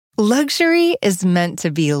Luxury is meant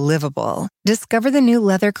to be livable. Discover the new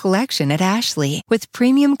leather collection at Ashley with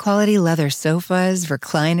premium quality leather sofas,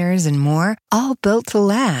 recliners, and more, all built to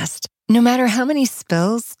last. No matter how many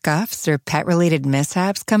spills, scuffs, or pet-related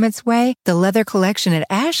mishaps come its way, the leather collection at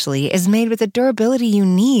Ashley is made with the durability you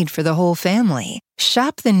need for the whole family.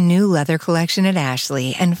 Shop the new leather collection at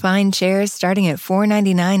Ashley and find chairs starting at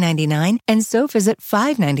 $499.99 and sofas at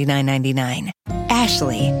 $599.99.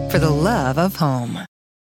 Ashley, for the love of home.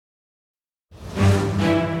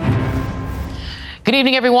 Good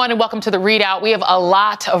evening, everyone, and welcome to the ReidOut. We have a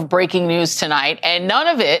lot of breaking news tonight, and none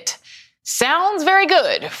of it sounds very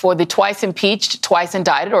good for the twice impeached, twice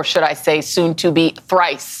indicted, or should I say soon to be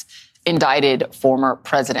thrice indicted former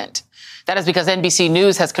president. That is because NBC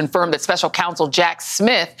News has confirmed that special counsel Jack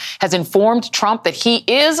Smith has informed Trump that he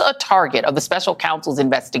is a target of the special counsel's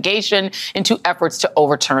investigation into efforts to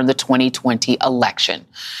overturn the 2020 election.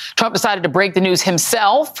 Trump decided to break the news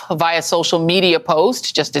himself via social media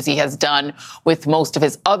post, just as he has done with most of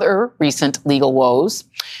his other recent legal woes.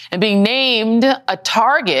 And being named a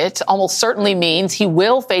target almost certainly means he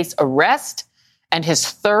will face arrest and his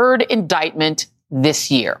third indictment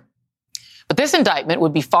this year. But this indictment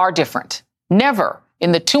would be far different. Never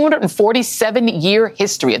in the 247-year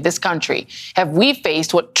history of this country have we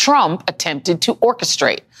faced what Trump attempted to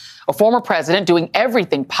orchestrate. A former president doing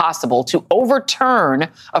everything possible to overturn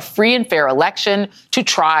a free and fair election to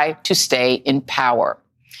try to stay in power,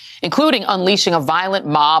 including unleashing a violent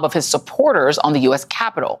mob of his supporters on the U.S.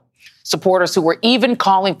 Capitol. Supporters who were even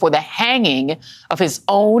calling for the hanging of his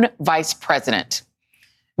own vice president.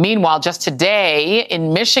 Meanwhile, just today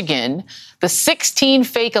in Michigan, the 16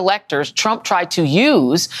 fake electors Trump tried to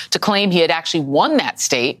use to claim he had actually won that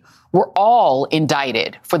state were all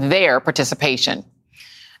indicted for their participation.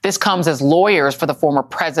 This comes as lawyers for the former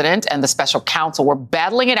president and the special counsel were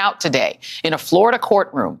battling it out today in a Florida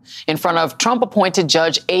courtroom in front of Trump-appointed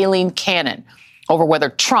Judge Aileen Cannon over whether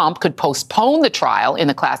Trump could postpone the trial in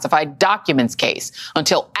the classified documents case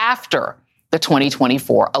until after the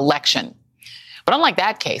 2024 election. But unlike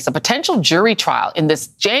that case, a potential jury trial in this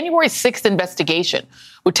January 6th investigation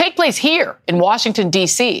would take place here in Washington,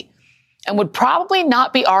 D.C., and would probably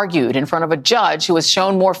not be argued in front of a judge who has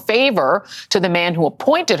shown more favor to the man who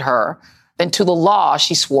appointed her than to the law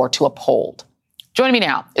she swore to uphold. Joining me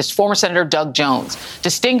now is former Senator Doug Jones,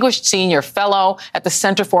 distinguished senior fellow at the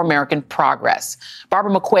Center for American Progress,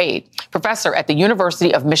 Barbara McQuaid, professor at the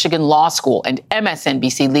University of Michigan Law School and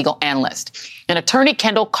MSNBC legal analyst, and attorney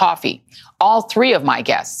Kendall Coffey. All three of my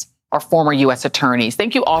guests are former U.S. attorneys.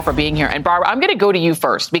 Thank you all for being here. And Barbara, I'm going to go to you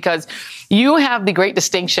first because you have the great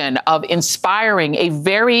distinction of inspiring a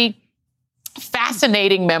very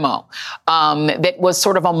fascinating memo that was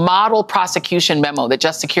sort of a model prosecution memo that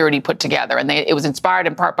Just Security put together. And it was inspired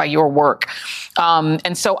in part by your work.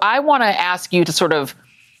 And so I want to ask you to sort of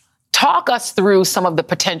talk us through some of the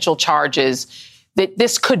potential charges that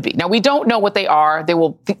this could be. Now, we don't know what they are. They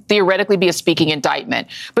will theoretically be a speaking indictment.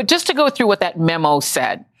 But just to go through what that memo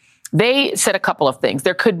said, they said a couple of things.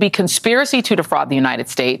 There could be conspiracy to defraud the United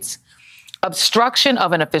States, obstruction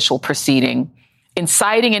of an official proceeding,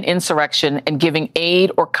 inciting an insurrection, and giving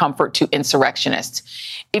aid or comfort to insurrectionists.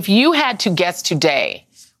 If you had to guess today,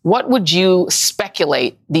 what would you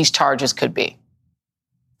speculate these charges could be?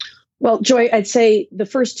 Well, Joy, I'd say the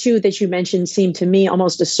first two that you mentioned seem to me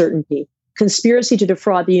almost a certainty. Conspiracy to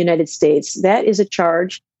defraud the United States, that is a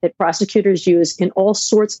charge that prosecutors use in all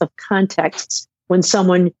sorts of contexts when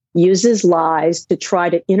someone uses lies to try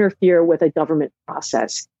to interfere with a government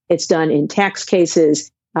process. It's done in tax cases.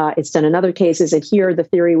 It's done in other cases. And here the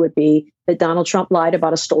theory would be that Donald Trump lied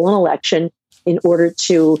about a stolen election in order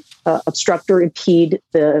to obstruct or impede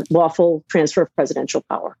the lawful transfer of presidential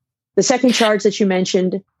power. The second charge that you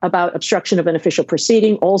mentioned about obstruction of an official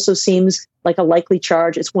proceeding also seems like a likely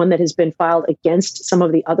charge. It's one that has been filed against some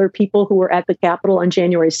of the other people who were at the Capitol on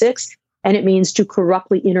January 6th. And it means to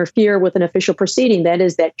corruptly interfere with an official proceeding. That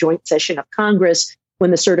is that joint session of Congress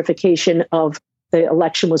when the certification of the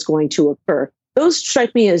election was going to occur. Those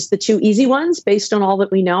strike me as the two easy ones based on all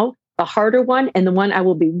that we know. The harder one, and the one I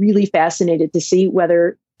will be really fascinated to see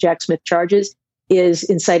whether Jack Smith charges, is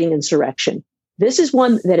inciting insurrection. This is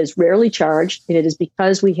one that is rarely charged, and it is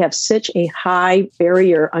because we have such a high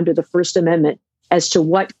barrier under the First Amendment as to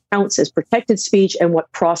what counts as protected speech and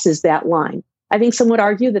what crosses that line. I think some would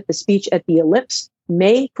argue that the speech at the ellipse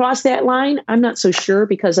may cross that line. I'm not so sure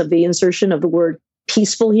because of the insertion of the word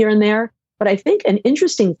peaceful here and there. But I think an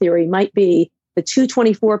interesting theory might be the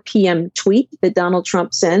 2:24 p.m. tweet that Donald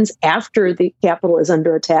Trump sends after the Capitol is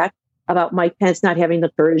under attack about Mike Pence not having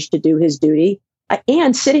the courage to do his duty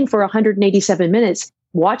and sitting for 187 minutes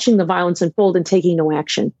watching the violence unfold and taking no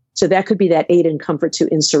action. So that could be that aid and comfort to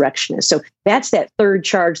insurrectionists. So that's that third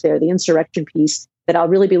charge there, the insurrection piece that I'll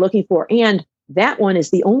really be looking for. And that one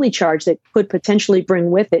is the only charge that could potentially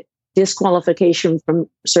bring with it disqualification from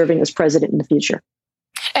serving as president in the future.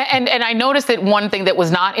 And I noticed that one thing that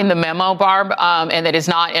was not in the memo, Barb, and that is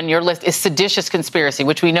not in your list is seditious conspiracy,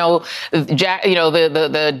 which we know, the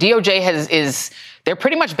DOJ they're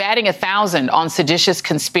pretty much batting 1,000 on seditious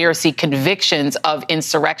conspiracy convictions of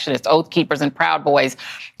insurrectionists, oath keepers, and Proud Boys.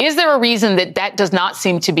 Is there a reason that does not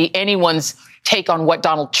seem to be anyone's take on what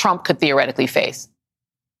Donald Trump could theoretically face?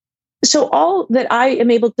 So all that I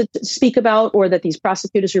am able to speak about, or that these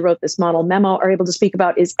prosecutors who wrote this model memo are able to speak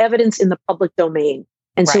about, is evidence in the public domain.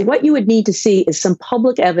 And so what you would need to see is some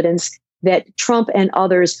public evidence that Trump and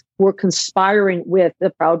others were conspiring with the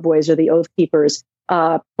Proud Boys or the Oath Keepers,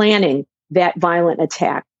 planning that violent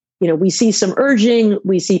attack. You know, we see some urging,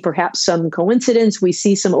 we see perhaps some coincidence, we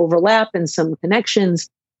see some overlap and some connections.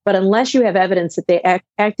 But unless you have evidence that they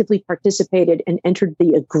actively participated and entered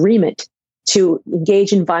the agreement to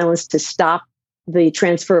engage in violence to stop the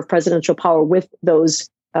transfer of presidential power with those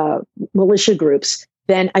militia groups,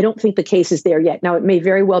 then I don't think the case is there yet. Now, it may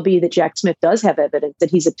very well be that Jack Smith does have evidence that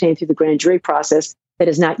he's obtained through the grand jury process that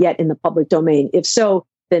is not yet in the public domain. If so,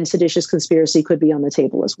 then seditious conspiracy could be on the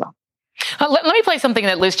table as well. Let me play something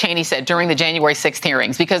that Liz Cheney said during the January 6th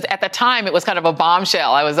hearings, because at the time it was kind of a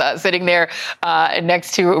bombshell. I was sitting there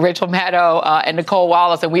next to Rachel Maddow and Nicole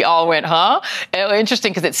Wallace, and we all went, huh?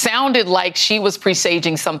 Interesting, because it sounded like she was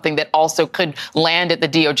presaging something that also could land at the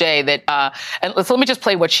DOJ. So let me just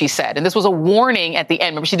play what she said. And this was a warning at the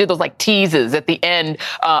end. Remember, she did those like teases at the end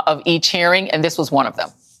of each hearing, and this was one of them.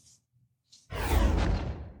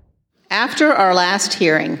 After our last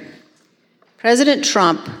hearing, President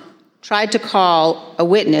Trump tried to call a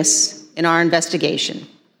witness in our investigation,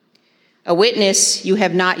 a witness you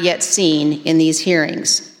have not yet seen in these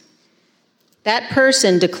hearings. That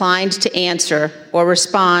person declined to answer or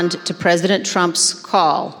respond to President Trump's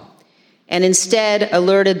call and instead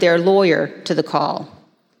alerted their lawyer to the call.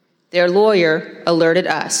 Their lawyer alerted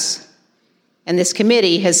us, and this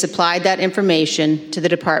committee has supplied that information to the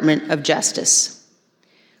Department of Justice.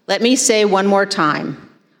 Let me say one more time,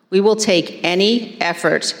 we will take any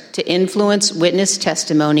effort to influence witness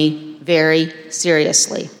testimony very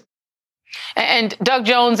seriously. And Doug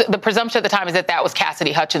Jones, the presumption at the time is that was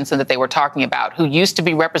Cassidy Hutchinson that they were talking about, who used to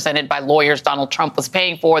be represented by lawyers Donald Trump was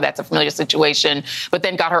paying for. That's a familiar situation, but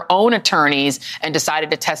then got her own attorneys and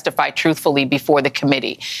decided to testify truthfully before the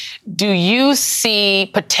committee. Do you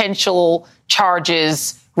see potential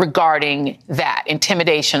charges regarding that,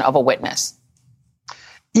 intimidation of a witness?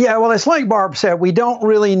 Yeah, well, it's like Barb said, we don't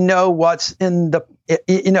really know what's in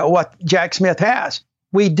what Jack Smith has.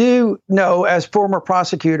 We do know, as former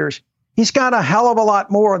prosecutors, he's got a hell of a lot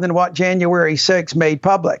more than what January 6th made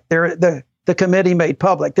public. The committee made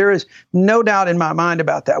public. There is no doubt in my mind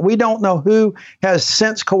about that. We don't know who has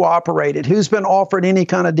since cooperated, who's been offered any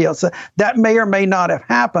kind of deal. So that may or may not have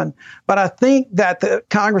happened. But I think that the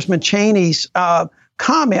Congressman Cheney's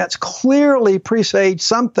comments clearly presage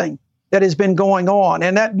something that has been going on.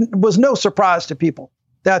 And that was no surprise to people,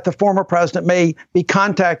 that the former president may be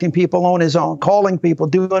contacting people on his own, calling people,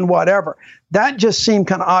 doing whatever. That just seemed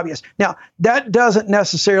kind of obvious. Now, that doesn't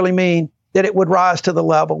necessarily mean that it would rise to the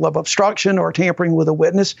level of obstruction or tampering with a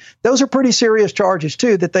witness. Those are pretty serious charges,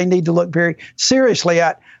 too, that they need to look very seriously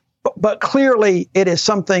at. But clearly, it is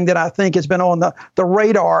something that I think has been on the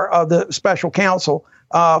radar of the special counsel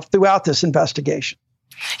throughout this investigation.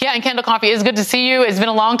 Yeah, and Kendall Coffey, it's good to see you. It's been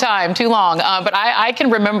a long time, too long. But I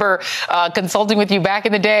can remember consulting with you back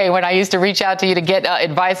in the day when I used to reach out to you to get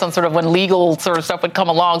advice on sort of when legal sort of stuff would come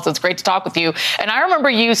along. So it's great to talk with you. And I remember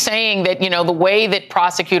you saying that, the way that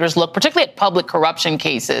prosecutors look, particularly at public corruption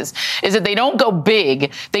cases, is that they don't go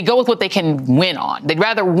big. They go with what they can win on. They'd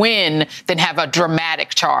rather win than have a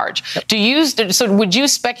dramatic charge. So would you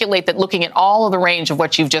speculate that, looking at all of the range of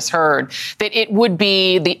what you've just heard, that it would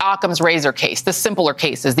be the Occam's razor case, the simpler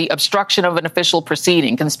cases, the obstruction of an official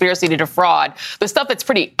proceeding, conspiracy to defraud, the stuff that's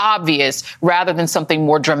pretty obvious, rather than something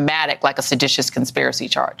more dramatic like a seditious conspiracy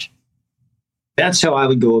charge? That's how I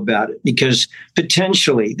would go about it, because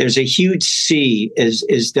potentially there's a huge sea, as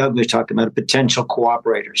Doug was talking about, potential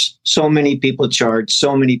cooperators. So many people charged,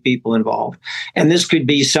 so many people involved. And this could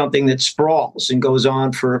be something that sprawls and goes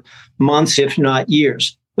on for months, if not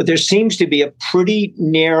years. But there seems to be a pretty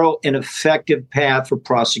narrow and effective path for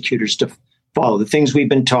prosecutors to follow, the things we've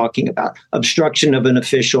been talking about: obstruction of an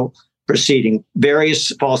official proceeding,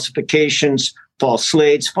 various falsifications, false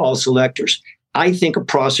slates, false electors. I think a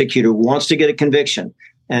prosecutor wants to get a conviction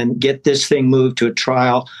and get this thing moved to a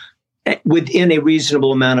trial within a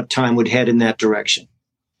reasonable amount of time would head in that direction.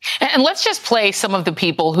 And let's just play some of the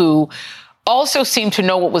people who also seem to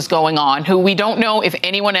know what was going on, who we don't know if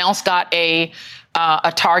anyone else got a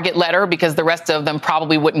target letter, because the rest of them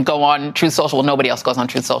probably wouldn't go on Truth Social. Well, nobody else goes on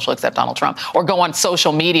Truth Social except Donald Trump, or go on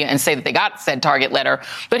social media and say that they got said target letter.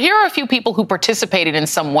 But here are a few people who participated in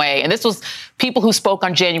some way. And this was people who spoke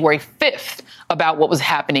on January 5th about what was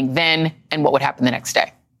happening then and what would happen the next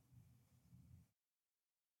day.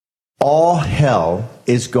 All hell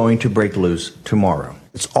is going to break loose tomorrow.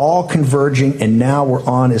 It's all converging, and now we're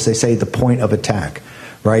on, as they say, the point of attack.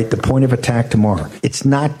 Right? The point of attack tomorrow. It's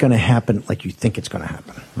not going to happen like you think it's going to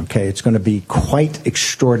happen. Okay? It's going to be quite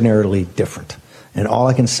extraordinarily different. And all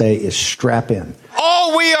I can say is strap in.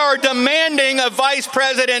 All we are demanding of Vice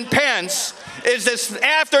President Pence is this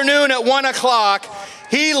afternoon at 1 o'clock,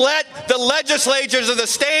 he let the legislatures of the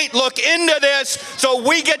state look into this so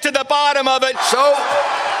we get to the bottom of it. So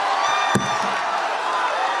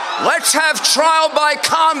let's have trial by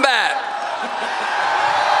combat.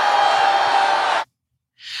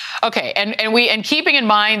 Okay, and keeping in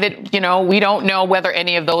mind that, we don't know whether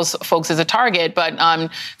any of those folks is a target, but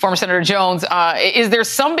former Senator Jones, is there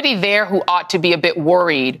somebody there who ought to be a bit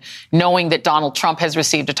worried knowing that Donald Trump has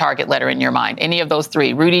received a target letter in your mind? Any of those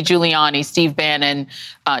three: Rudy Giuliani, Steve Bannon,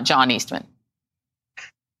 John Eastman?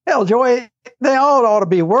 Hell, Joy, they all ought to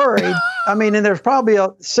be worried. I mean, and there's probably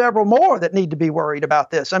several more that need to be worried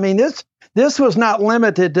about this. I mean, this was not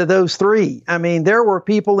limited to those three. I mean, there were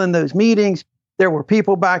people in those meetings. There were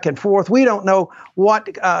people back and forth. We don't know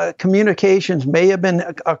what communications may have been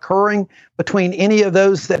occurring between any of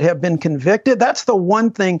those that have been convicted. That's the one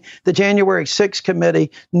thing the January 6th committee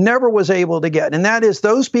never was able to get. And that is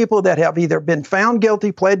those people that have either been found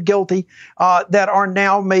guilty, pled guilty, that are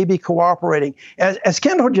now maybe cooperating. As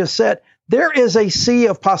Kendall just said, there is a sea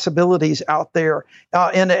of possibilities out there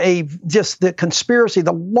in just the conspiracy,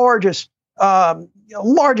 the largest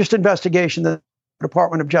investigation that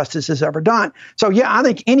Department of Justice has ever done. So, yeah, I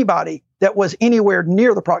think anybody that was anywhere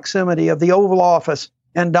near the proximity of the Oval Office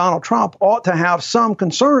and Donald Trump ought to have some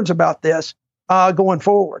concerns about this going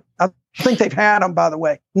forward. I think they've had them, by the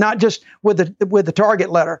way, not just with the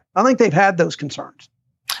target letter. I think they've had those concerns.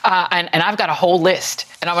 And I've got a whole list,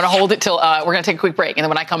 and I'm going to hold it till we're going to take a quick break. And then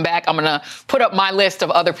when I come back, I'm going to put up my list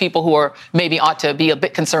of other people who are maybe ought to be a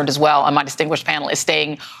bit concerned as well. And my distinguished panel is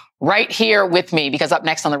staying right here with me, because up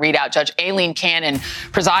next on the ReidOut, Judge Aileen Cannon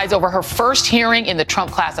presides over her first hearing in the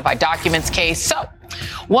Trump classified documents case. So,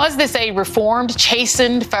 was this a reformed,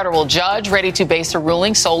 chastened federal judge ready to base her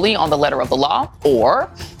ruling solely on the letter of the law,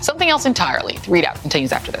 or something else entirely? The ReidOut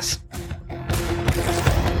continues after this.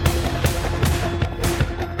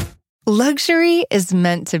 Luxury is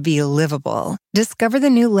meant to be livable. Discover the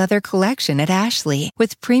new leather collection at Ashley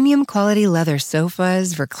with premium quality leather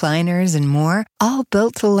sofas, recliners, and more, all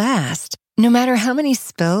built to last. No matter how many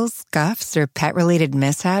spills, scuffs, or pet-related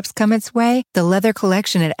mishaps come its way, the leather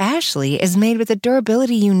collection at Ashley is made with the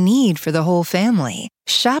durability you need for the whole family.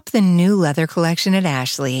 Shop the new leather collection at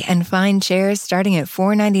Ashley and find chairs starting at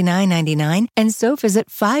 $499.99 and sofas at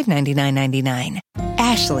 $599.99.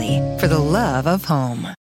 Ashley, for the love of home.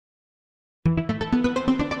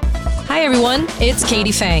 Hi, everyone. It's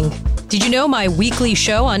Katie Fang. Did you know my weekly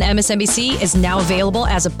show on MSNBC is now available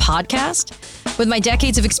as a podcast? With my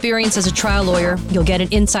decades of experience as a trial lawyer, you'll get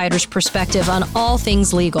an insider's perspective on all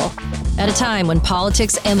things legal. At a time when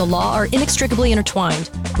politics and the law are inextricably intertwined,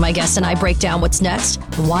 my guests and I break down what's next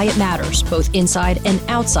and why it matters, both inside and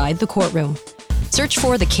outside the courtroom. Search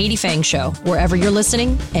for The Katie Fang Show wherever you're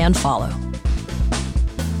listening and follow.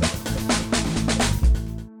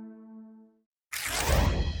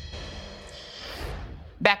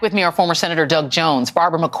 Back with me are former Senator Doug Jones,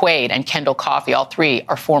 Barbara McQuade, and Kendall Coffey. All three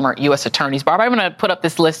are former U.S. attorneys. Barbara, I'm going to put up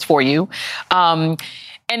this list for you.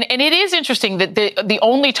 And it is interesting that the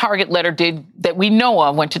only target letter that we know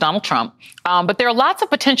of went to Donald Trump. But there are lots of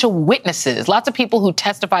potential witnesses, lots of people who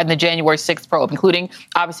testified in the January 6th probe, including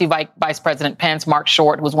obviously Vice President Pence. Mark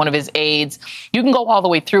Short was one of his aides. You can go all the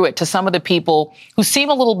way through it to some of the people who seem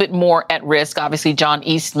a little bit more at risk. Obviously, John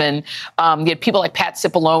Eastman. You had people like Pat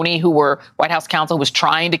Cipollone, who were White House counsel, who was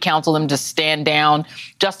trying to counsel them to stand down.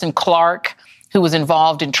 Justin Clark, who was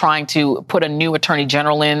involved in trying to put a new attorney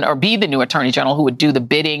general in, or be the new attorney general who would do the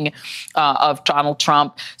bidding of Donald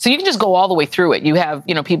Trump. So you can just go all the way through it. You have,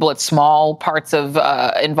 people at small parts of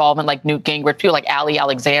involvement like Newt Gingrich, people like Ali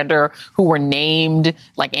Alexander, who were named,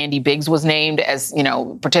 like Andy Biggs was named as,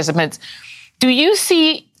 participants.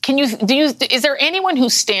 Is there anyone who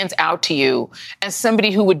stands out to you as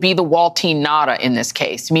somebody who would be the Waltine Nada in this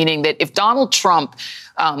case? Meaning that if Donald Trump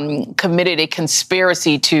committed a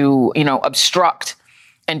conspiracy to, obstruct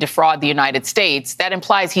and defraud the United States, that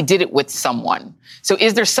implies he did it with someone. So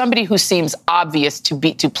is there somebody who seems obvious to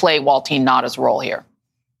play Waltine Nada's role here?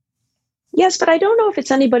 Yes, but I don't know if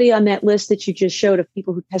it's anybody on that list that you just showed of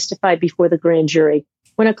people who testified before the grand jury.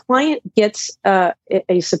 When a client gets a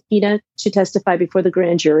subpoena to testify before the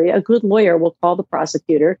grand jury, a good lawyer will call the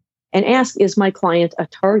prosecutor and ask, is my client a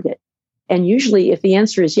target? And usually, if the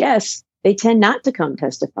answer is yes, they tend not to come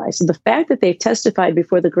testify. So the fact that they've testified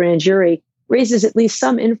before the grand jury raises at least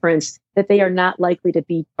some inference that they are not likely to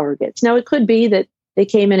be targets. Now, it could be that they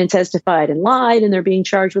came in and testified and lied and they're being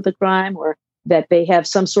charged with a crime, or that they have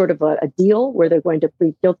some sort of a deal where they're going to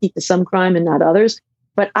plead guilty to some crime and not others.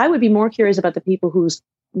 But I would be more curious about the people who's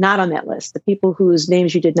not on that list, the people whose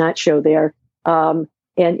names you did not show there. And,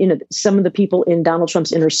 some of the people in Donald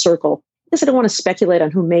Trump's inner circle. I guess I don't want to speculate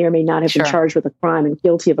on who may or may not have been charged with a crime and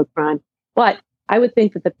guilty of a crime. But I would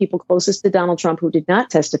think that the people closest to Donald Trump who did not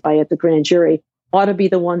testify at the grand jury ought to be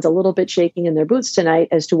the ones a little bit shaking in their boots tonight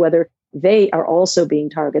as to whether they are also being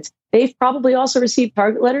targets. They've probably also received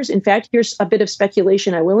target letters. In fact, here's a bit of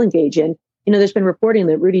speculation I will engage in. There's been reporting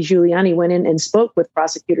that Rudy Giuliani went in and spoke with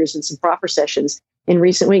prosecutors in some proper sessions in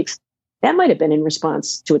recent weeks. That might have been in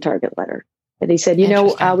response to a target letter. And they said, we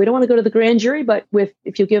don't want to go to the grand jury, but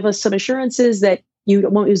if you give us some assurances that you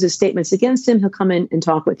won't use his statements against him, he'll come in and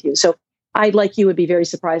talk with you. So I, like you, would be very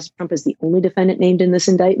surprised if Trump is the only defendant named in this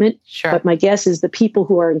indictment. Sure. But my guess is the people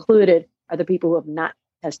who are included are the people who have not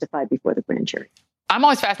testified before the grand jury. I'm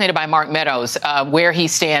always fascinated by Mark Meadows, where he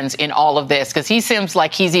stands in all of this, because he seems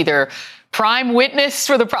like he's either prime witness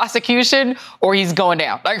for the prosecution or he's going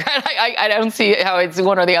down. Like, I don't see how it's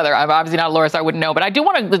one or the other. I'm obviously not a lawyer, so I wouldn't know. But I do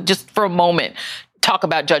want to just for a moment talk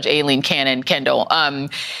about Judge Aileen Cannon, Kendall.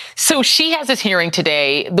 So she has this hearing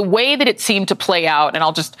today. The way that it seemed to play out, and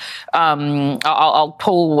I'll just, I'll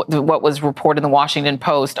pull what was reported in the Washington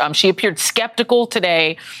Post. She appeared skeptical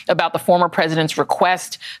today about the former president's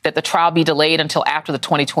request that the trial be delayed until after the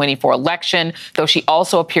 2024 election, though she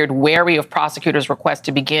also appeared wary of prosecutors' request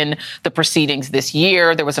to begin the proceedings this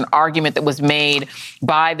year. There was an argument that was made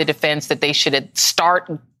by the defense that they should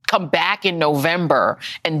come back in November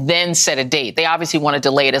and then set a date. They obviously want to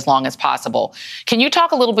delay it as long as possible. Can you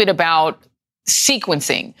talk a little bit about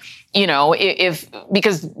sequencing?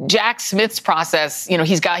 Because Jack Smith's process,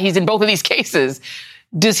 he's in both of these cases.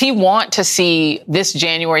 Does he want to see this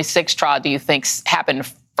January 6th trial, do you think, happen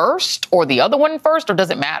first or the other one first, or does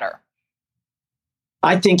it matter?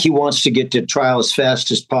 I think he wants to get to trial as fast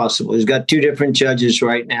as possible. He's got two different judges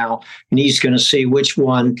right now, and he's going to see which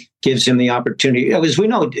one gives him the opportunity. As we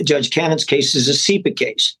know, Judge Cannon's case is a SEPA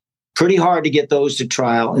case. Pretty hard to get those to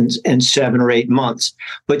trial in 7 or 8 months.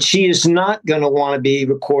 But she is not going to want to be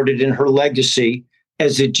recorded in her legacy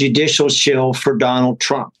as a judicial shill for Donald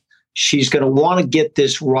Trump. She's going to want to get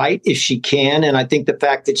this right if she can. And I think the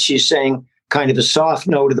fact that she's saying kind of a soft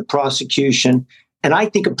no to the prosecution, and I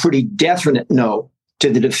think a pretty definite no to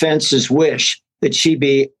the defense's wish that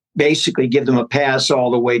she basically give them a pass all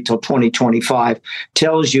the way till 2025,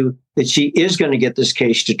 tells you that she is going to get this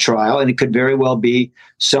case to trial, and it could very well be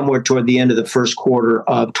somewhere toward the end of the first quarter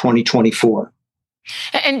of 2024.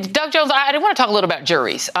 And Doug Jones, I want to talk a little about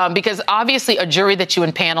juries, because obviously a jury that you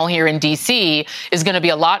impanel here in D.C. is going to be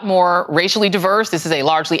a lot more racially diverse. This is a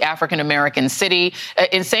largely African-American city.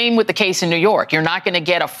 And same with the case in New York. You're not going to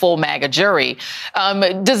get a full MAGA jury.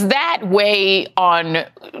 Does that weigh on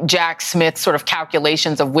Jack Smith's sort of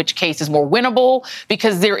calculations of which case is more winnable?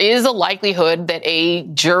 Because there is a likelihood that a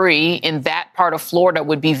jury in that part of Florida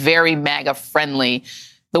would be very MAGA friendly.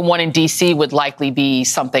 The one in D.C. would likely be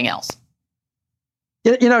something else.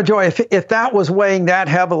 Joy, if that was weighing that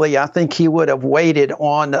heavily, I think he would have waited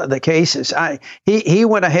on the cases. He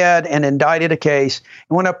went ahead and indicted a case.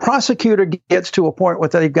 And when a prosecutor gets to a point where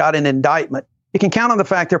they've got an indictment, you can count on the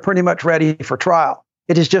fact they're pretty much ready for trial.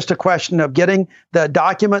 It is just a question of getting the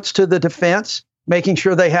documents to the defense, making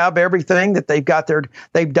sure they have everything, that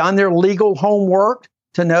they've done their legal homework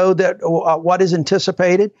to know that what is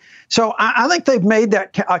anticipated. So I think they've made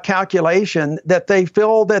that calculation that they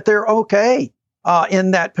feel that they're okay in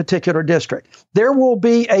that particular district. There will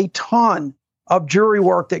be a ton of jury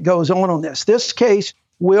work that goes on this. This case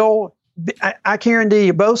will, I guarantee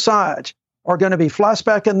you, both sides are going to be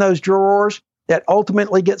flashbacking those jurors that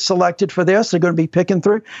ultimately get selected for this. They're going to be picking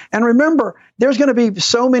through. And remember, there's going to be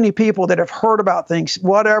so many people that have heard about things,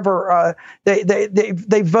 whatever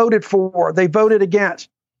they voted for, they voted against.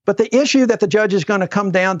 But the issue that the judge is going to come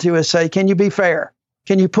down to is say, can you be fair?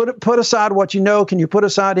 Can you put aside what you know? Can you put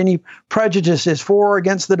aside any prejudices for or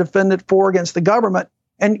against the defendant, for or against the government,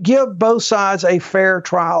 and give both sides a fair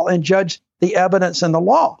trial and judge the evidence and the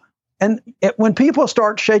law? And when people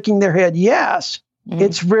start shaking their head, yes,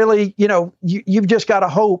 It's really, you've just got to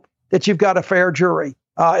hope that you've got a fair jury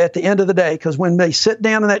at the end of the day, because when they sit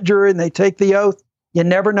down in that jury and they take the oath, you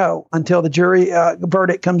never know until the jury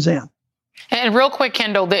verdict comes in. And real quick,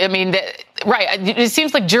 Kendall, right, it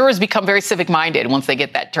seems like jurors become very civic-minded once they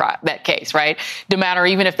get that case, right? No matter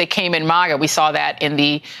even if they came in MAGA. We saw that in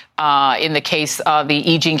the case of the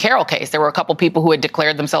E. Jean Carroll case. There were a couple people who had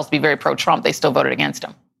declared themselves to be very pro-Trump. They still voted against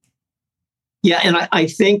him. Yeah, and I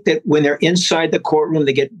think that when they're inside the courtroom,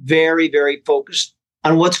 they get very, very focused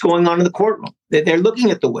on what's going on in the courtroom. They're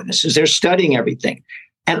looking at the witnesses. They're studying everything.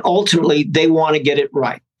 And ultimately, they want to get it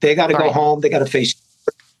right. They got to go home. They got to face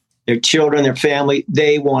their children, their family.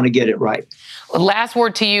 They want to get it right. Last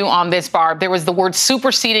word to you on this, Barb. There was the word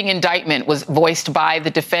superseding indictment was voiced by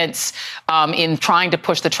the defense in trying to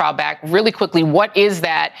push the trial back. Really quickly, what is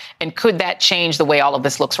that? And could that change the way all of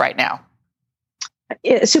this looks right now?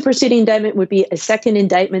 A superseding indictment would be a second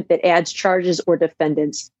indictment that adds charges or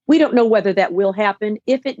defendants. We don't know whether that will happen.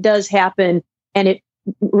 If it does happen and it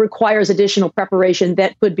requires additional preparation,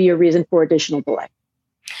 that could be a reason for additional delay.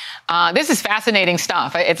 This is fascinating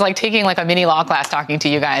stuff. It's like taking a mini law class talking to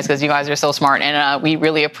you guys, because you guys are so smart. And we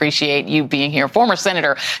really appreciate you being here. Former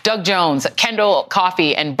Senator Doug Jones, Kendall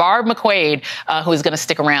Coffey, and Barb McQuade, who is going to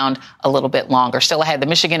stick around a little bit longer. Still ahead, the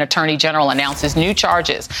Michigan Attorney General announces new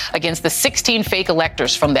charges against the 16 fake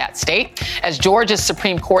electors from that state, as Georgia's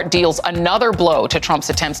Supreme Court deals another blow to Trump's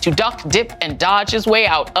attempts to duck, dip, and dodge his way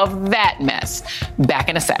out of that mess. Back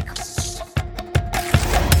in a sec.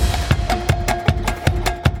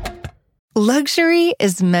 Luxury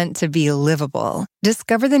is meant to be livable.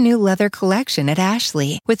 Discover the new leather collection at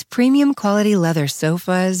Ashley, with premium quality leather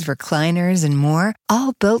sofas, recliners, and more,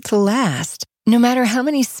 all built to last. No matter how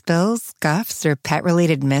many spills, scuffs, or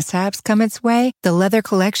pet-related mishaps come its way, the leather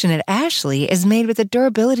collection at Ashley is made with the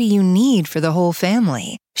durability you need for the whole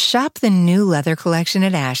family. Shop the new leather collection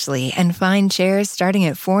at Ashley and find chairs starting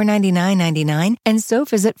at $499.99 and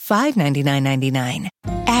sofas at $599.99.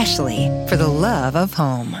 Ashley, for the love of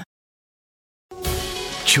home.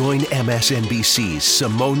 Join MSNBC's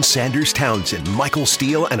Simone Sanders-Townsend, Michael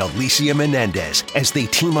Steele, and Alicia Menendez as they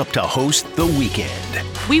team up to host The Weekend.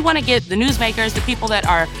 We want to get the newsmakers, the people that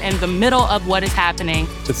are in the middle of what is happening.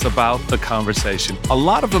 It's about the conversation. A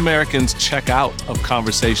lot of Americans check out of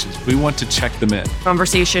conversations. We want to check them in.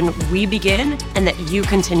 Conversation we begin and that you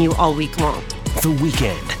continue all week long. The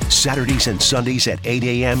Weekend, Saturdays and Sundays at 8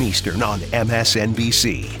 a.m. Eastern on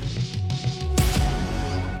MSNBC.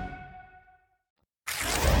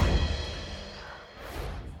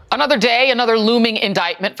 Another day, another looming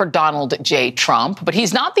indictment for Donald J. Trump, but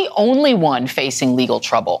he's not the only one facing legal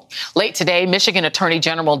trouble. Late today, Michigan Attorney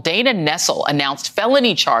General Dana Nessel announced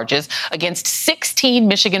felony charges against 16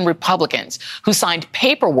 Michigan Republicans who signed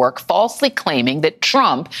paperwork falsely claiming that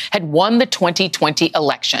Trump had won the 2020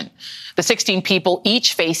 election. The 16 people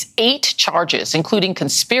each face 8 charges, including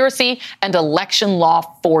conspiracy and election law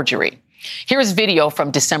forgery. Here's video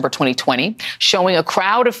from December 2020 showing a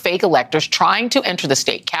crowd of fake electors trying to enter the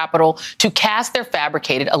state capitol to cast their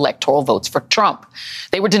fabricated electoral votes for Trump.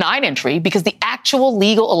 They were denied entry because the actual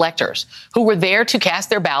legal electors who were there to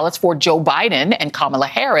cast their ballots for Joe Biden and Kamala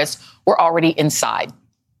Harris were already inside.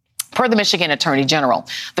 Per the Michigan Attorney General,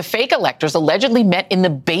 the fake electors allegedly met in the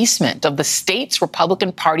basement of the state's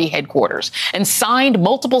Republican Party headquarters and signed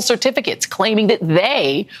multiple certificates claiming that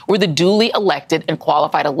they were the duly elected and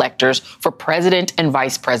qualified electors for President and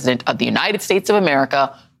Vice President of the United States of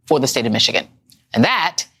America for the state of Michigan. And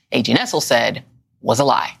that, A.G. Nessel said, was a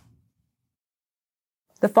lie.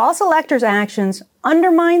 The false electors' actions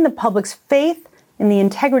undermine the public's faith in the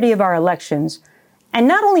integrity of our elections, and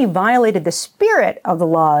not only violated the spirit of the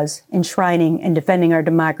laws enshrining and defending our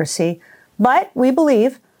democracy, but, we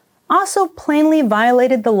believe, also plainly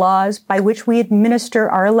violated the laws by which we administer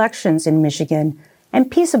our elections in Michigan and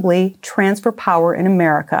peaceably transfer power in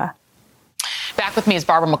America. Back with me is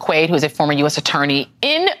Barbara McQuade, who is a former U.S. attorney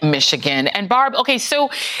in Michigan. And Barb, okay, so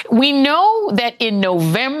we know that in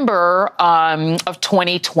November of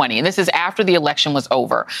 2020, and this is after the election was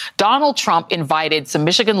over, Donald Trump invited some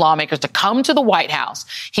Michigan lawmakers to come to the White House.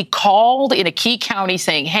 He called in a key county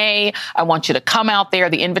saying, hey, I want you to come out there.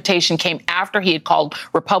 The invitation came after he had called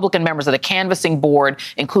Republican members of the canvassing board,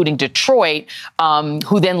 including Detroit,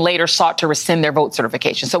 who then later sought to rescind their vote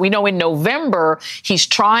certification. So we know in November, he's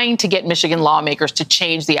trying to get Michigan lawmakers to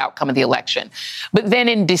change the outcome of the election. But then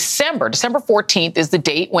in December 14th is the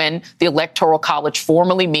date when the Electoral College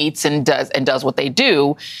formally meets and does what they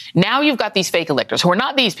do. Now you've got these fake electors who are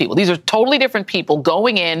not these people. These are totally different people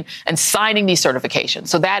going in and signing these certifications.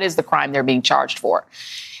 So that is the crime they're being charged for.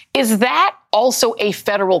 Is that also a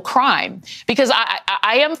federal crime? Because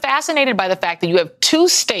I am fascinated by the fact that you have two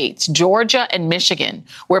states, Georgia and Michigan,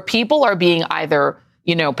 where people are being either,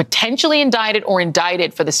 potentially indicted or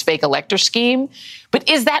indicted for this fake elector scheme. But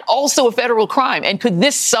is that also a federal crime? And could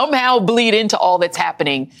this somehow bleed into all that's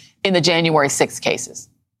happening in the January 6th cases?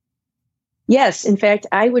 Yes. In fact,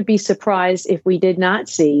 I would be surprised if we did not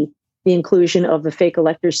see the inclusion of the fake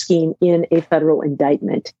elector scheme in a federal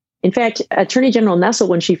indictment. In fact, Attorney General Nessel,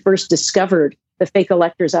 when she first discovered the fake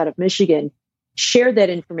electors out of Michigan, shared that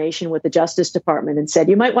information with the Justice Department and said,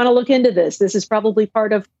 you might want to look into this. This is probably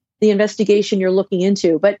part of the investigation you're looking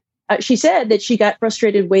into. But she said that she got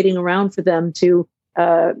frustrated waiting around for them to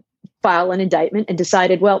file an indictment and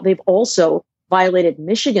decided, well, they've also violated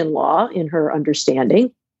Michigan law in her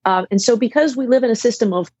understanding. And so because we live in a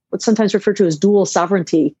system of what's sometimes referred to as dual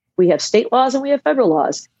sovereignty, we have state laws and we have federal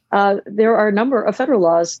laws. There are a number of federal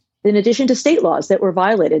laws in addition to state laws that were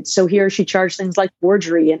violated. So here she charged things like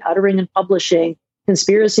forgery and uttering and publishing,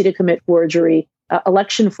 conspiracy to commit forgery,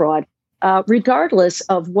 election fraud. Regardless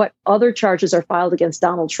of what other charges are filed against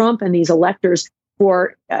Donald Trump and these electors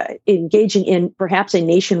for engaging in perhaps a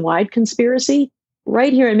nationwide conspiracy,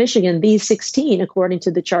 right here in Michigan, these 16, according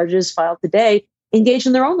to the charges filed today, engaged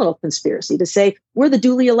in their own little conspiracy to say, we're the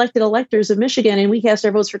duly elected electors of Michigan and we cast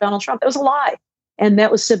our votes for Donald Trump. That was a lie. And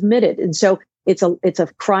that was submitted. And so it's a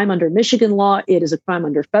crime under Michigan law. It is a crime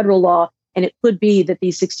under federal law. And it could be that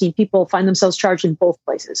these 16 people find themselves charged in both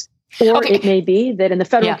places. Or it may be that in the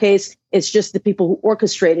federal case, it's just the people who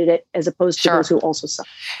orchestrated it as opposed to those who also saw.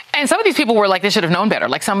 And some of these people were like, they should have known better.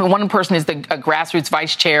 Like one person is a grassroots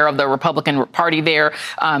vice chair of the Republican Party there.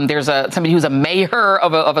 There's somebody who's a mayor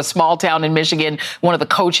of a small town in Michigan, one of the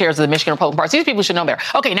co-chairs of the Michigan Republican Party. So these people should know better.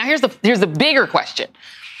 Okay, now here's the bigger question.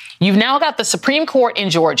 You've now got the Supreme Court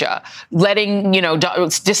in Georgia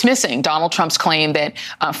dismissing Donald Trump's claim that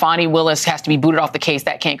Fani Willis has to be booted off the case.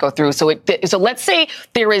 That can't go through. So let's say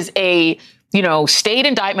there is a state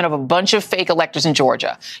indictment of a bunch of fake electors in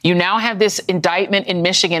Georgia. You now have this indictment in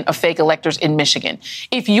Michigan of fake electors in Michigan.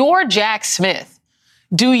 If you're Jack Smith,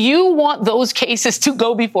 do you want those cases to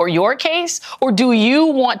go before your case, or do you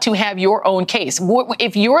want to have your own case?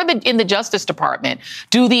 If you're in the Justice Department,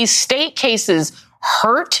 do these state cases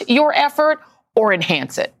hurt your effort or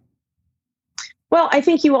enhance it? Well, I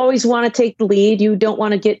think you always want to take the lead. You don't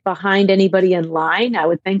want to get behind anybody in line. I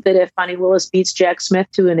would think that if Fani Willis beats Jack Smith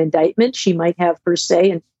to an indictment, she might have her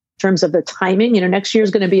say in terms of the timing. Next year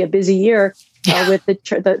is going to be a busy year with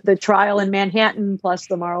the trial in Manhattan, plus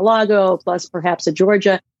the Mar-a-Lago, plus perhaps a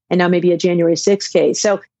Georgia, and now maybe a January 6th case.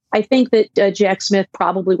 So I think that Jack Smith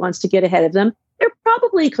probably wants to get ahead of them. They're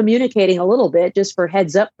probably communicating a little bit just for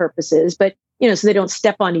heads up purposes, but so they don't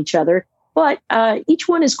step on each other. But each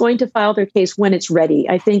one is going to file their case when it's ready.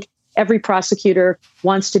 I think every prosecutor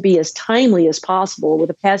wants to be as timely as possible. With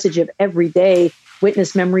the passage of every day,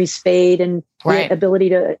 witness memories fade and the ability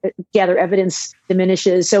to gather evidence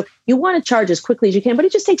diminishes. So you want to charge as quickly as you can, but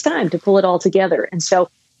it just takes time to pull it all together. And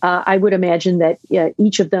so I would imagine that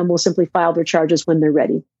each of them will simply file their charges when they're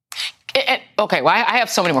ready. Okay, well, I have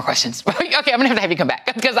so many more questions. Okay, I'm going to have you come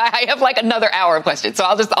back because I have like another hour of questions. So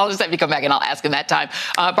I'll just have you come back and I'll ask in that time.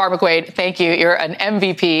 Barb McQuade, thank you. You're an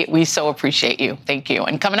MVP. We so appreciate you. Thank you.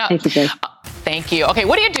 And coming up. Thank you, Jay. Thank you. Okay,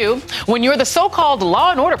 what do you do when you're the so-called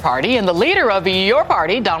law and order party and the leader of your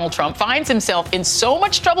party, Donald Trump, finds himself in so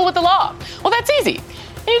much trouble with the law? Well, that's easy.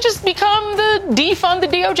 You just become the defund the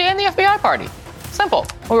DOJ and the FBI party. Simple.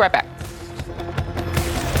 We'll be right back.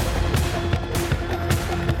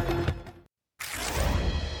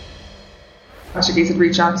 Mr. Gates had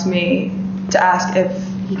reached out to me to ask if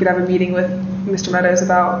he could have a meeting with Mr. Meadows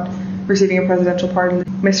about receiving a presidential pardon.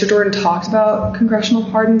 Mr. Jordan talked about congressional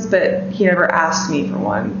pardons, but he never asked me for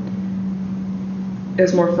one. It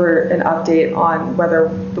was more for an update on whether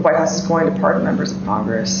the White House is going to pardon members of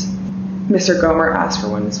Congress. Mr. Gomer asked for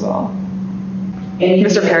one as well. And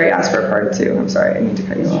Mr. Perry asked for a pardon too. I'm sorry, I didn't mean to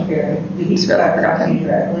cut you off. Did he forgot him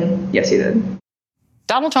directly? Yes, he did.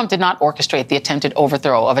 Donald Trump did not orchestrate the attempted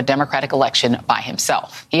overthrow of a Democratic election by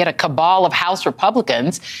himself. He had a cabal of House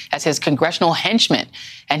Republicans as his congressional henchmen,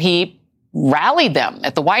 and he rallied them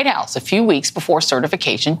at the White House a few weeks before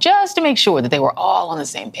certification just to make sure that they were all on the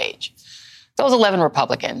same page. Those 11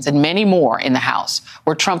 Republicans and many more in the House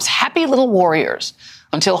were Trump's happy little warriors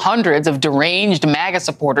until hundreds of deranged MAGA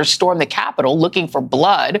supporters stormed the Capitol looking for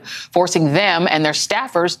blood, forcing them and their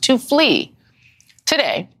staffers to flee.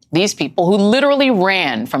 Today, these people who literally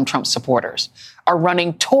ran from Trump supporters are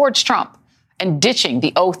running towards Trump and ditching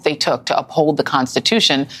the oath they took to uphold the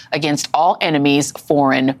Constitution against all enemies,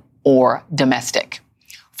 foreign or domestic.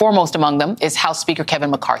 Foremost among them is House Speaker Kevin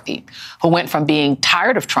McCarthy, who went from being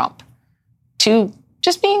tired of Trump to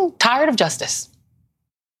just being tired of justice.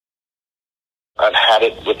 I've had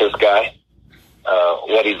it with this guy.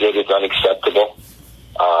 What he did is unacceptable.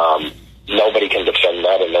 Nobody can defend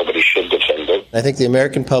that, and nobody should defend it. I think the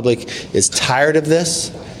American public is tired of this.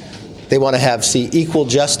 They want to see equal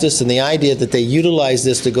justice, and the idea that they utilize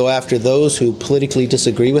this to go after those who politically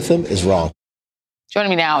disagree with them is wrong.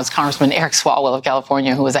 Joining me now is Congressman Eric Swalwell of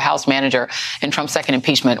California, who was a House manager in Trump's second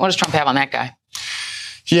impeachment. What does Trump have on that guy?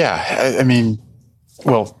 Yeah, I mean,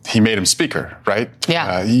 well, he made him speaker, right?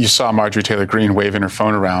 Yeah. You saw Marjorie Taylor Greene waving her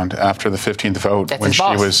phone around after the 15th vote. That's when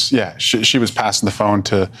his boss. she was passing the phone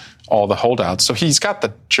to all the holdouts. So he's got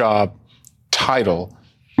the job title.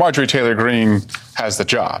 Marjorie Taylor Greene has the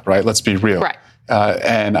job, right? Let's be real. Right.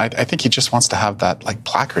 And I think he just wants to have that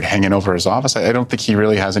placard hanging over his office. I don't think he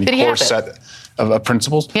really has any core set of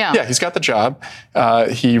principles. Yeah, he's got the job.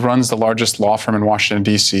 He runs the largest law firm in Washington,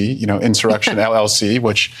 D.C., Insurrection LLC,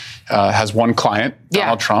 which has one client,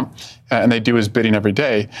 Donald Trump, and they do his bidding every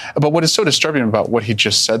day. But what is so disturbing about what he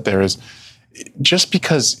just said there is just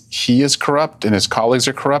because he is corrupt and his colleagues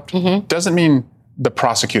are corrupt doesn't mean the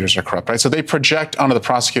prosecutors are corrupt, right? So they project onto the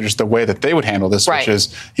prosecutors the way that they would handle this, which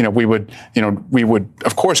is, we would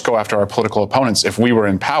of course go after our political opponents if we were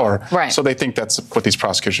in power. Right. So they think that's what these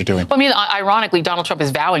prosecutors are doing. Well, I mean, ironically, Donald Trump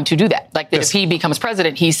is vowing to do that. If he becomes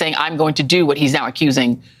president, he's saying, I'm going to do what he's now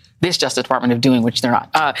accusing this Justice Department of doing, which they're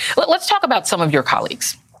not. Let's talk about some of your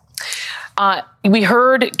colleagues. We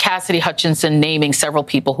heard Cassidy Hutchinson naming several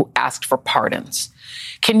people who asked for pardons.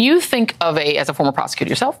 Can you think of as a former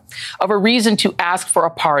prosecutor yourself, of a reason to ask for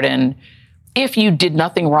a pardon if you did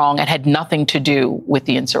nothing wrong and had nothing to do with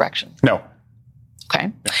the insurrection? No.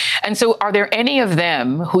 Okay. And so are there any of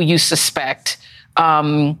them who you suspect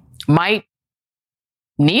might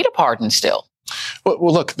need a pardon still?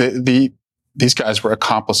 Well, look, these guys were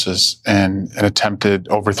accomplices in an attempted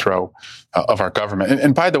overthrow of our government.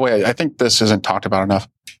 And by the way, I think this isn't talked about enough.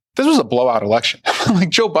 This was a blowout election.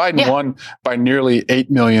 Joe Biden won by nearly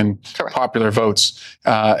 8 million popular votes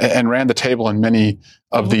and ran the table in many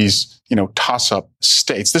of these, toss-up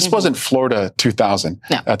states. This wasn't Florida 2000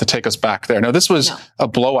 to take us back there. No, this was a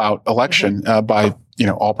blowout election by,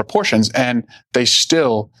 all proportions, and they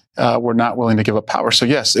still were not willing to give up power. So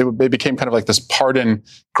yes, it became kind of like this pardon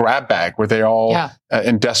grab bag where they all,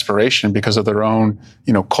 in desperation because of their own,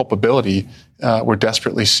 culpability, were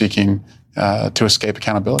desperately seeking to escape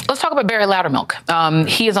accountability. Let's talk about Barry Loudermilk.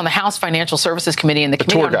 He is on the House Financial Services Committee and the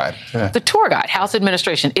tour guide. The tour guide, House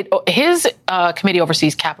Administration. His committee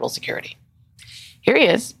oversees Capitol security. Here he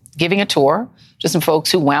is giving a tour to some folks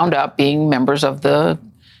who wound up being members of the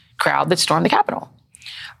crowd that stormed the Capitol.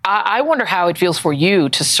 I wonder how it feels for you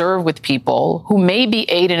to serve with people who may be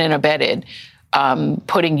aided and abetted,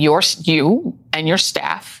 putting you and your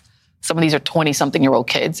staff, some of these are 20-something-year-old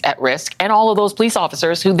kids, at risk, and all of those police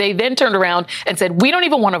officers who they then turned around and said, we don't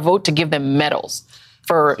even want to vote to give them medals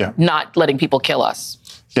for not letting people kill us.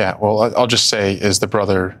 Yeah, well, I'll just say, as the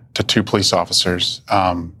brother to two police officers,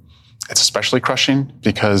 it's especially crushing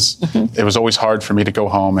because it was always hard for me to go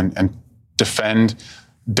home and defend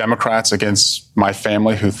Democrats against my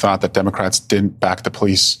family who thought that Democrats didn't back the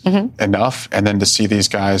police enough. And then to see these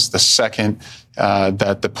guys, the second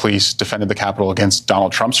that the police defended the Capitol against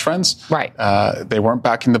Donald Trump's friends, they weren't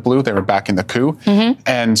backing the blue, they were backing the coup.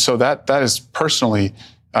 And so that is personally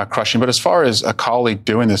crushing. But as far as a colleague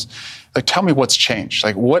doing this, tell me what's changed.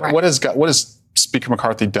 What has Speaker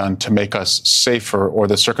McCarthy done to make us safer or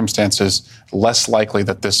the circumstances less likely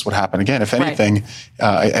that this would happen again? If anything,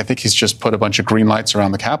 I think he's just put a bunch of green lights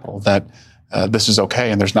around the Capitol that this is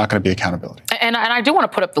okay and there's not going to be accountability. And I do want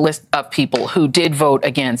to put up the list of people who did vote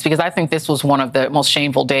against, because I think this was one of the most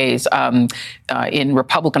shameful days in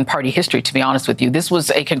Republican Party history, to be honest with you. This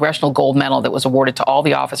was a congressional gold medal that was awarded to all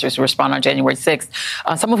the officers who responded on January 6th,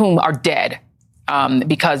 some of whom are dead.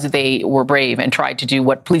 Because they were brave and tried to do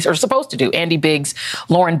what police are supposed to do. Andy Biggs,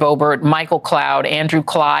 Lauren Boebert, Michael Cloud, Andrew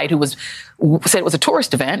Clyde, who said it was a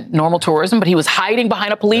tourist event, normal tourism, but he was hiding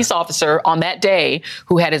behind a police officer on that day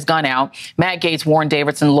who had his gun out. Matt Gaetz, Warren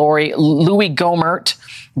Davidson, Louis Gohmert,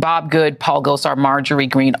 Bob Good, Paul Gosar, Marjorie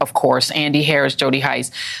Greene, of course, Andy Harris, Jody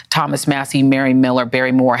Heiss, Thomas Massey, Mary Miller,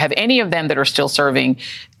 Barry Moore. Have any of them that are still serving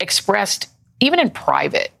expressed, even in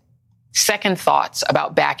private, second thoughts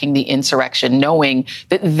about backing the insurrection, knowing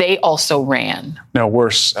that they also ran? No,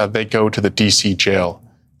 worse, they go to the D.C. jail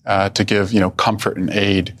to give, comfort and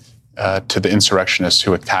aid to the insurrectionists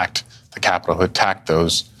who attacked the Capitol, who attacked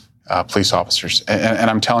those police officers. And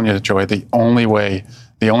I'm telling you, Joy, the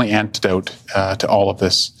only antidote to all of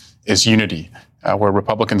this is unity. where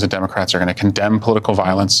Republicans and Democrats are going to condemn political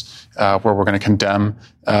violence, where we're going to condemn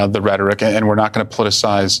the rhetoric, and we're not going to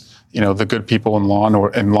politicize, the good people in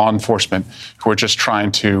law enforcement who are just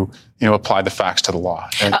trying to, apply the facts to the law.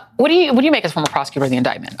 What do you make as former prosecutor of the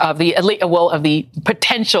indictment of the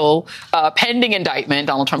potential pending indictment?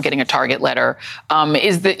 Donald Trump getting a target letter.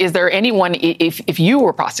 Is there anyone, if you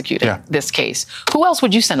were prosecuting this case, who else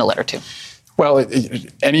would you send a letter to? Well,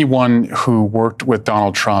 anyone who worked with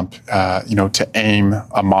Donald Trump, to aim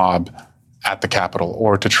a mob at the Capitol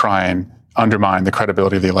or to try and undermine the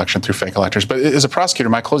credibility of the election through fake electors. But as a prosecutor,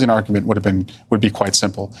 my closing argument would be quite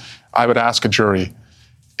simple. I would ask a jury,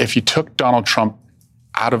 if you took Donald Trump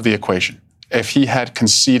out of the equation, if he had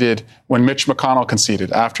conceded when Mitch McConnell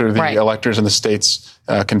conceded after the electors in the states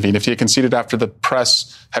convened, if he had conceded after the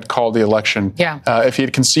press had called the election, if he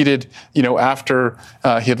had conceded, after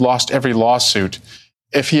he had lost every lawsuit,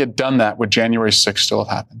 if he had done that, would January 6th still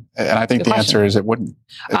have happened? And I think the answer is it wouldn't.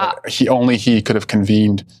 He could have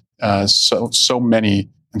convened so many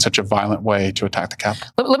in such a violent way to attack the Capitol.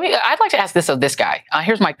 I'd like to ask this of this guy.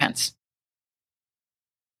 Here's Mike Pence.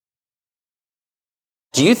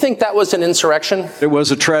 Do you think that was an insurrection? It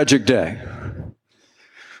was a tragic day.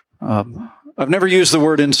 I've never used the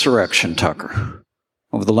word insurrection, Tucker,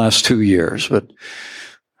 over the last 2 years, but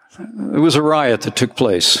it was a riot that took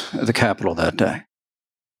place at the Capitol that day.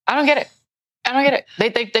 I don't get it.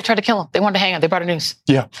 They tried to kill him. They wanted to hang him. They brought a noose.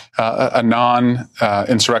 Yeah, a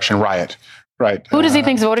non-insurrection riot, right? Who does he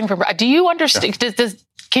think's voting for? Do you understand?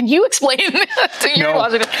 Can you explain to your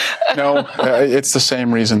Washington? No, it's the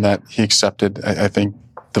same reason that he accepted, I think,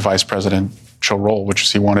 the vice presidential role, which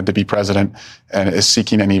is he wanted to be president and is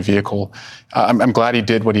seeking any vehicle. I'm glad he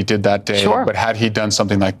did what he did that day. But had he done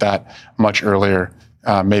something like that much earlier,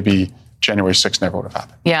 maybe January 6th never would have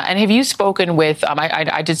happened. Yeah, and have you spoken with,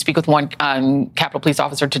 I did speak with one Capitol Police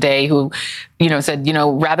officer today who, said,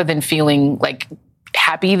 rather than feeling like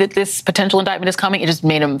happy that this potential indictment is coming, it just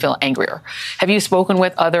made him feel angrier. Have you spoken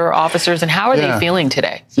with other officers, and how are they feeling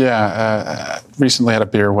today? Yeah, recently had a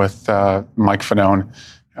beer with Mike Fanone,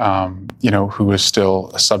 who is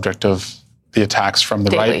still a subject of the attacks from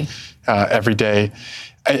the right every day.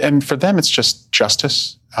 And for them, it's just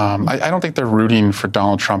justice. I don't think they're rooting for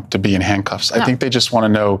Donald Trump to be in handcuffs. I think they just want to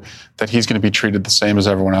know that he's going to be treated the same as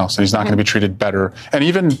everyone else, and he's not going to be treated better and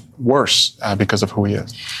even worse because of who he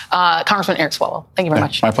is. Congressman Eric Swalwell, thank you very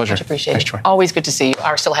much. My pleasure. Much appreciated. Always good to see you.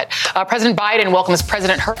 Our still ahead. President Biden welcomes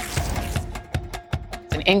President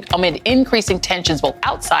amid increasing tensions both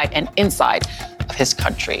outside and inside of his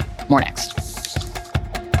country. More next.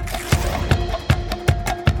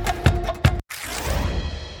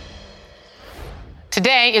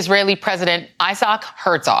 Today, Israeli President Isaac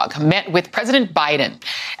Herzog met with President Biden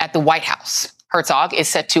at the White House. Herzog is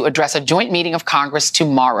set to address a joint meeting of Congress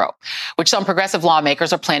tomorrow, which some progressive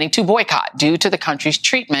lawmakers are planning to boycott due to the country's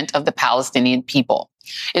treatment of the Palestinian people.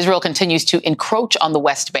 Israel continues to encroach on the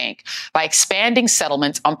West Bank by expanding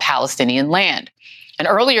settlements on Palestinian land. And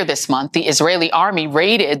earlier this month, the Israeli army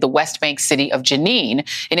raided the West Bank city of Jenin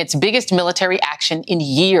in its biggest military action in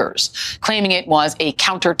years, claiming it was a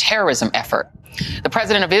counterterrorism effort. The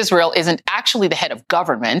president of Israel isn't actually the head of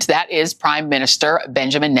government. That is Prime Minister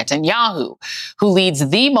Benjamin Netanyahu, who leads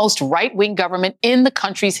the most right-wing government in the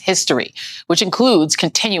country's history, which includes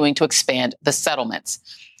continuing to expand the settlements.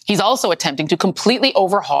 He's also attempting to completely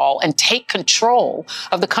overhaul and take control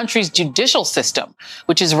of the country's judicial system,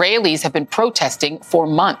 which Israelis have been protesting for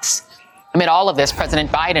months. Amid all of this, President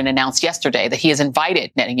Biden announced yesterday that he has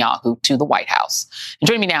invited Netanyahu to the White House. And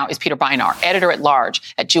joining me now is Peter Beinar,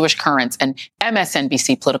 editor-at-large at Jewish Currents and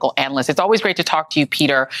MSNBC political analyst. It's always great to talk to you,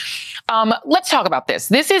 Peter. Let's talk about this.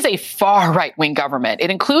 This is a far right-wing government.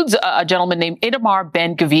 It includes a gentleman named Itamar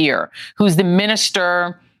Ben-Gvir, who's the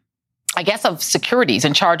minister, I guess, of securities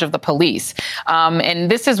in charge of the police.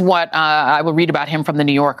 And this is what I will read about him from the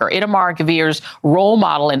New Yorker. Itamar Gvir's role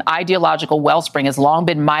model and ideological wellspring has long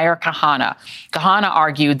been Meir Kahane. Kahane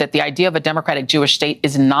argued that the idea of a democratic Jewish state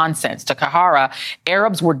is nonsense. To Kahane,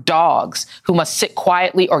 Arabs were dogs who must sit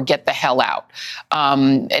quietly or get the hell out.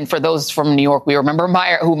 And for those from New York, we remember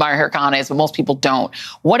who Meir Kahane is, but most people don't.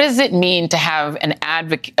 What does it mean to have an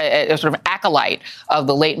a sort of acolyte of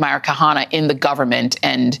the late Meir Kahane in the government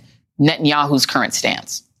and Netanyahu's current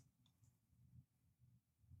stance?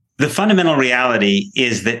 The fundamental reality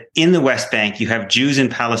is that in the West Bank, you have Jews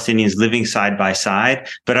and Palestinians living side by side,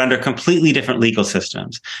 but under completely different legal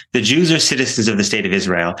systems. The Jews are citizens of the state of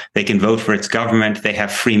Israel. They can vote for its government. They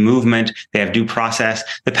have free movement. They have due process.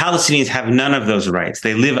 The Palestinians have none of those rights.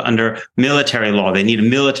 They live under military law. They need a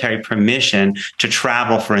military permission to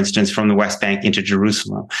travel, for instance, from the West Bank into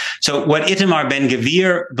Jerusalem. So what Itamar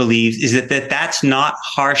Ben-Gvir believes is that that's not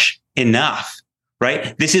harsh enough.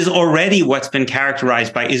 Right? This is already what's been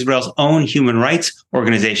characterized by Israel's own human rights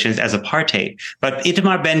organizations as apartheid. But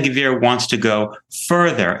Itamar Ben-Gvir wants to go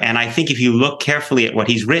further. And I think if you look carefully at what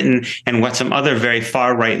he's written and what some other very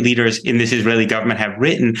far-right leaders in this Israeli government have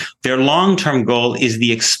written, their long-term goal is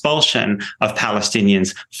the expulsion of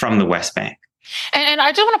Palestinians from the West Bank. And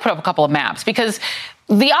I just want to put up a couple of maps because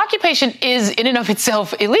the occupation is in and of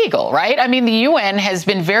itself illegal, right? I mean, the UN has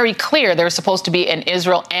been very clear there's supposed to be an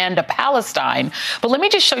Israel and a Palestine. But let me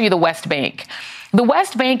just show you the West Bank. The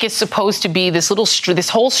West Bank is supposed to be this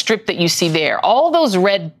whole strip that you see there. All those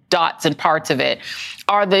red dots and parts of it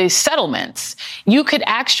are the settlements. You could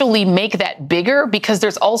actually make that bigger because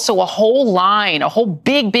there's also a whole line, a whole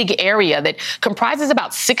big area that comprises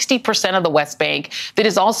about 60% of the West Bank that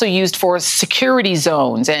is also used for security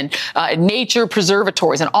zones and nature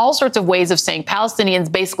preservatories and all sorts of ways of saying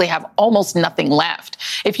Palestinians basically have almost nothing left.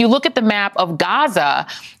 If you look at the map of Gaza,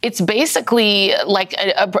 it's basically like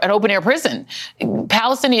an open-air prison.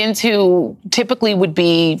 Palestinians who typically would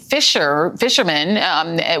be fishermen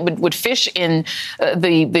would fish in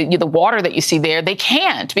the water that you see there. They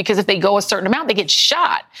can't because if they go a certain amount, they get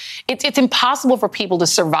shot. It's impossible for people to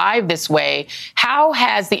survive this way. How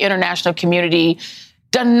has the international community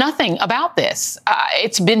done nothing about this?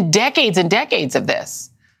 It's been decades and decades of this.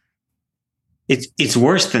 It's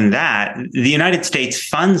worse than that. The United States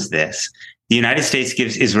funds this. The United States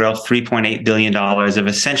gives Israel $3.8 billion of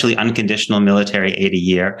essentially unconditional military aid a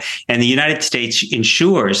year. And the United States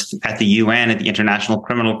ensures at the UN, at the International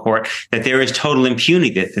Criminal Court, that there is total impunity,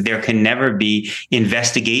 that there can never be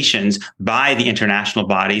investigations by the international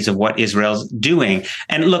bodies of what Israel's doing.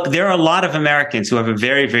 And look, there are a lot of Americans who have a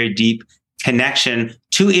very, very deep connection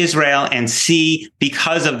to Israel and see,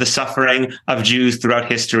 because of the suffering of Jews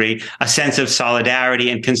throughout history, a sense of solidarity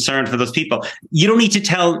and concern for those people. You don't need to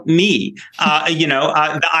tell me,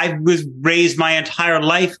 I was raised my entire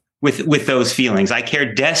life with those feelings. I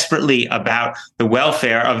care desperately about the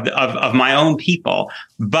welfare of my own people,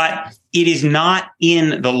 but it is not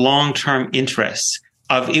in the long-term interests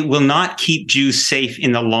it will not keep Jews safe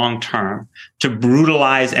in the long term to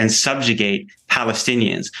brutalize and subjugate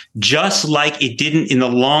Palestinians, just like it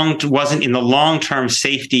wasn't in the long-term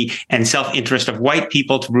safety and self-interest of white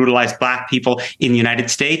people to brutalize black people in the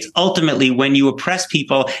United States. Ultimately, when you oppress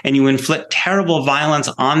people and you inflict terrible violence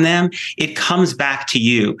on them, it comes back to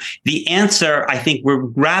you. The answer, I think,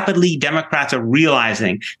 Democrats are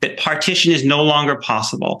realizing that partition is no longer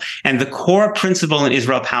possible. And the core principle in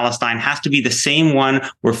Israel-Palestine has to be the same one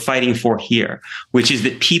we're fighting for here, which is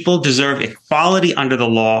that people deserve equality under the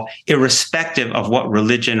law, irrespective of what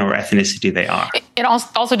religion or ethnicity they are. It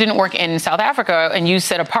also didn't work in South Africa, and you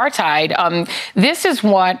said apartheid. This is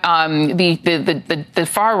what the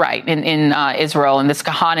far right in Israel and this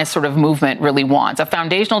Kahanist sort of movement really wants: a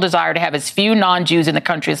foundational desire to have as few non-Jews in the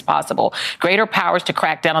country as possible, greater powers to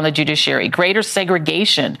crack down on the judiciary, greater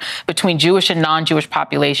segregation between Jewish and non-Jewish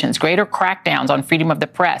populations, greater crackdowns on freedom of the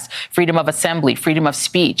press, freedom of assembly, freedom of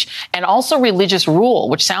speech, and also religious rule,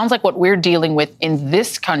 which sounds like what we're dealing with in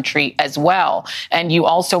this country as well. And you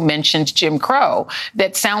also mentioned Jim Crow.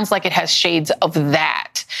 That sounds like it has shades of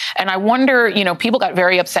that. And I wonder, people got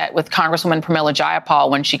very upset with Congresswoman Pramila Jayapal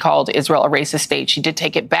when she called Israel a racist state. She did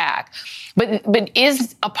take it back. But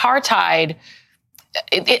is apartheid,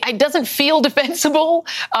 it doesn't feel defensible.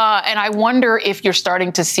 And I wonder if you're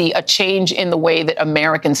starting to see a change in the way that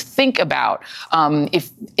Americans think about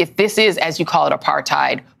if this is, as you call it,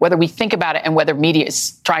 apartheid, whether we think about it and whether media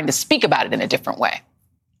is trying to speak about it in a different way.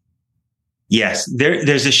 Yes,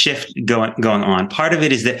 there's a shift going on. Part of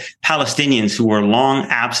it is that Palestinians who were long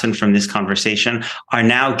absent from this conversation are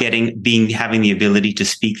now having the ability to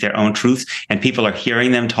speak their own truths, and people are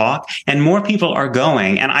hearing them talk, and more people are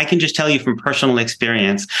going. And I can just tell you from personal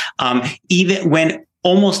experience, even when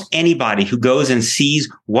almost anybody who goes and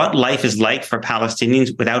sees what life is like for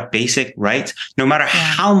Palestinians without basic rights, no matter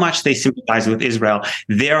how much they sympathize with Israel,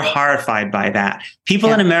 they're horrified by that.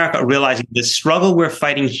 People in America are realizing the struggle we're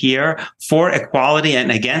fighting here for equality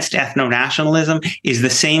and against ethno-nationalism is the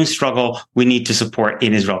same struggle we need to support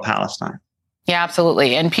in Israel-Palestine. Yeah,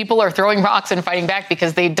 absolutely. And people are throwing rocks and fighting back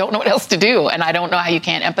because they don't know what else to do. And I don't know how you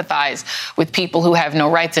can't empathize with people who have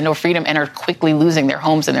no rights and no freedom and are quickly losing their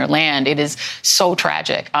homes and their land. It is so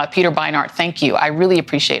tragic. Peter Beinart, thank you. I really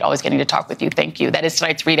appreciate always getting to talk with you. Thank you. That is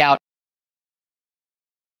tonight's ReidOut.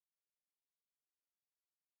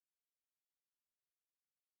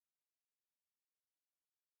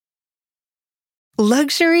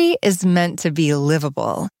 Luxury is meant to be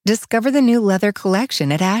livable. Discover the new leather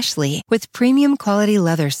collection at Ashley with premium quality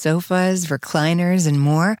leather sofas, recliners, and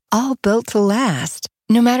more, all built to last.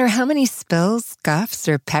 No matter how many spills, scuffs,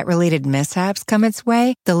 or pet-related mishaps come its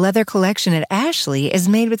way, the leather collection at Ashley is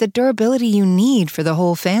made with the durability you need for the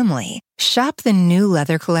whole family. Shop the new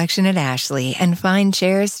leather collection at Ashley and find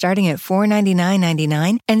chairs starting at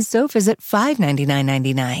 $499.99 and sofas at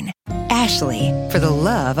 $599.99. Ashley, for the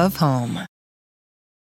love of home.